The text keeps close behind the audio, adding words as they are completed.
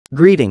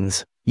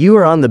Greetings, you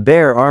are on the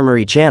BARRA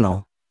ARMORY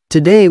channel.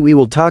 Today we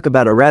will talk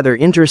about a rather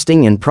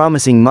interesting and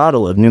promising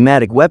model of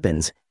pneumatic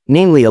weapons,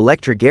 namely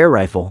electric air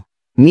rifle.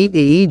 Meet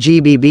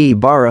AEG BB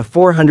BARRA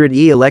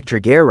 400E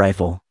electric air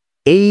rifle.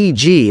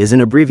 AEG is an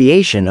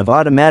abbreviation of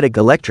automatic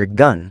electric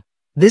gun.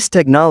 This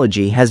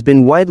technology has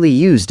been widely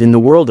used in the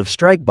world of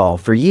strikeball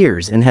for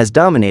years and has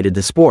dominated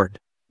the sport.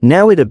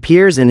 Now it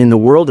appears in the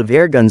world of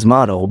airguns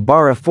model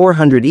BARRA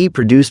 400E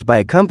produced by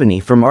a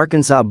company from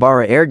Arkansas,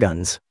 BARRA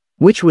Airguns,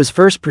 which was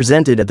first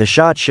presented at the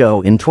SHOT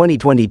Show in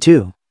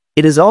 2022.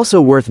 It is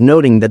also worth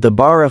noting that the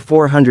BARRA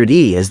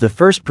 400E is the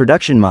first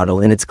production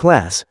model in its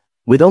class,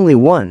 with only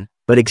one,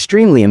 but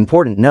extremely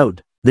important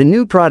note. The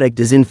new product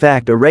is in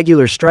fact a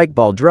regular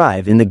strikeball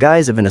drive in the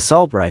guise of an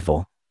assault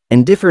rifle,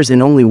 and differs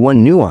in only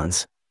one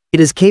nuance. It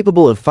is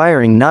capable of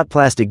firing not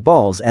plastic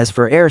balls as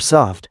for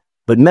airsoft,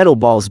 but metal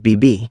balls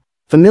BB,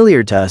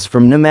 familiar to us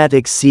from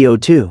pneumatics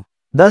CO2.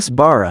 Thus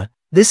BARRA,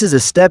 this is a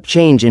step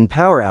change in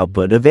power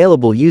output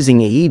available using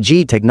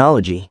AEG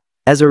technology.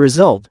 As a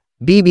result,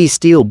 BB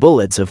steel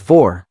bullets of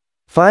 4.5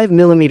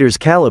 mm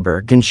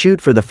caliber can shoot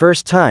for the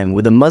first time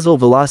with a muzzle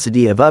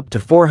velocity of up to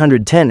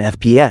 410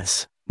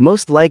 fps.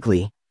 Most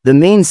likely, the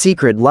main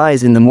secret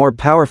lies in the more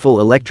powerful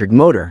electric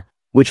motor,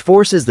 which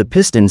forces the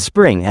piston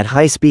spring at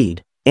high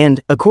speed, and,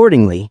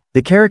 accordingly,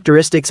 the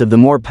characteristics of the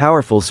more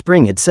powerful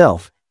spring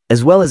itself,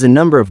 as well as a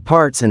number of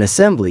parts and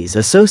assemblies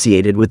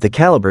associated with the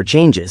caliber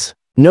changes.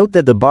 Note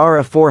that the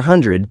BARRA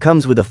 400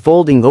 comes with a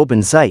folding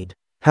open sight.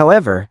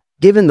 However,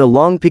 given the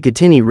long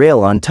Picatinny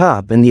rail on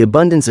top and the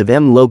abundance of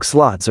M-lock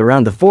slots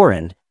around the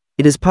forend,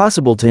 it is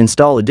possible to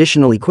install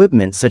additional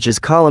equipment such as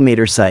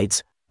collimator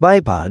sights,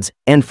 bipods,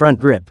 and front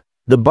grip.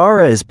 The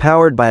BARRA is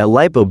powered by a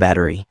LiPo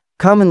battery,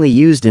 commonly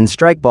used in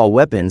strikeball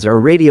weapons or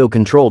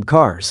radio-controlled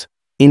cars.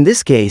 In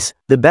this case,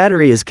 the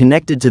battery is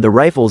connected to the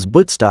rifle's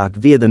buttstock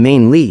via the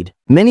main lead.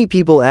 Many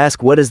people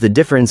ask what is the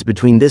difference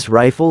between this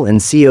rifle and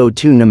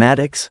CO2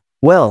 pneumatics?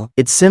 Well,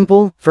 it's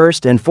simple.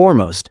 First and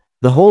foremost,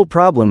 the whole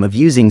problem of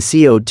using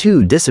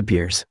CO2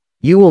 disappears.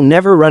 You will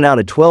never run out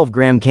of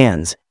 12-gram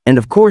cans, and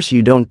of course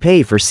you don't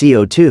pay for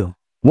CO2.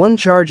 One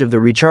charge of the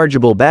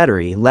rechargeable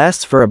battery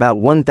lasts for about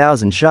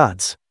 1,000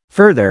 shots.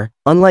 Further,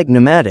 unlike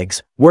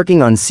pneumatics,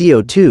 working on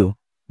CO2,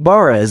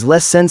 BARRA is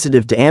less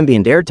sensitive to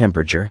ambient air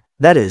temperature,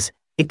 that is,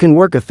 it can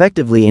work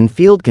effectively in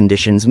field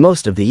conditions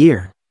most of the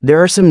year.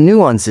 There are some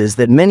nuances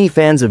that many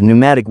fans of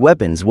pneumatic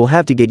weapons will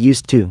have to get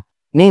used to,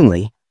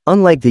 namely,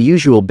 unlike the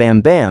usual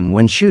bam-bam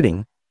when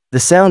shooting, the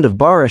sound of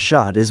BARRA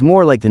shot is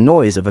more like the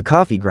noise of a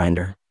coffee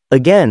grinder.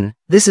 Again,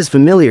 this is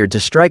familiar to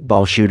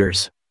strikeball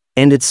shooters.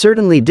 And it's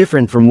certainly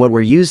different from what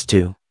we're used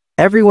to.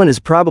 Everyone is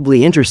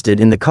probably interested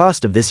in the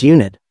cost of this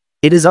unit.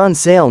 It is on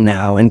sale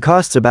now and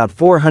costs about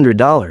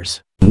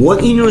 $400.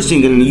 What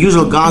interesting and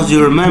unusual guns do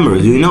you remember?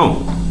 Do you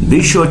know?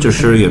 Be sure to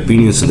share your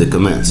opinions in the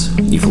comments.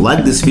 If you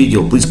like this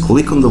video, please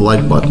click on the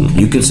like button.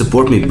 You can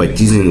support me by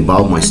teasing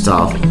about my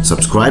stuff.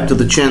 Subscribe to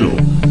the channel.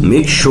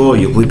 Make sure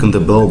you click on the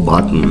bell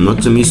button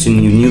not to miss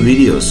any new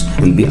videos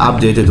and be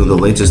updated on the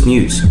latest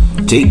news.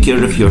 Take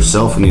care of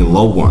yourself and your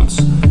loved ones.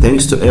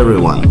 Thanks to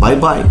everyone. Bye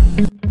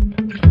bye.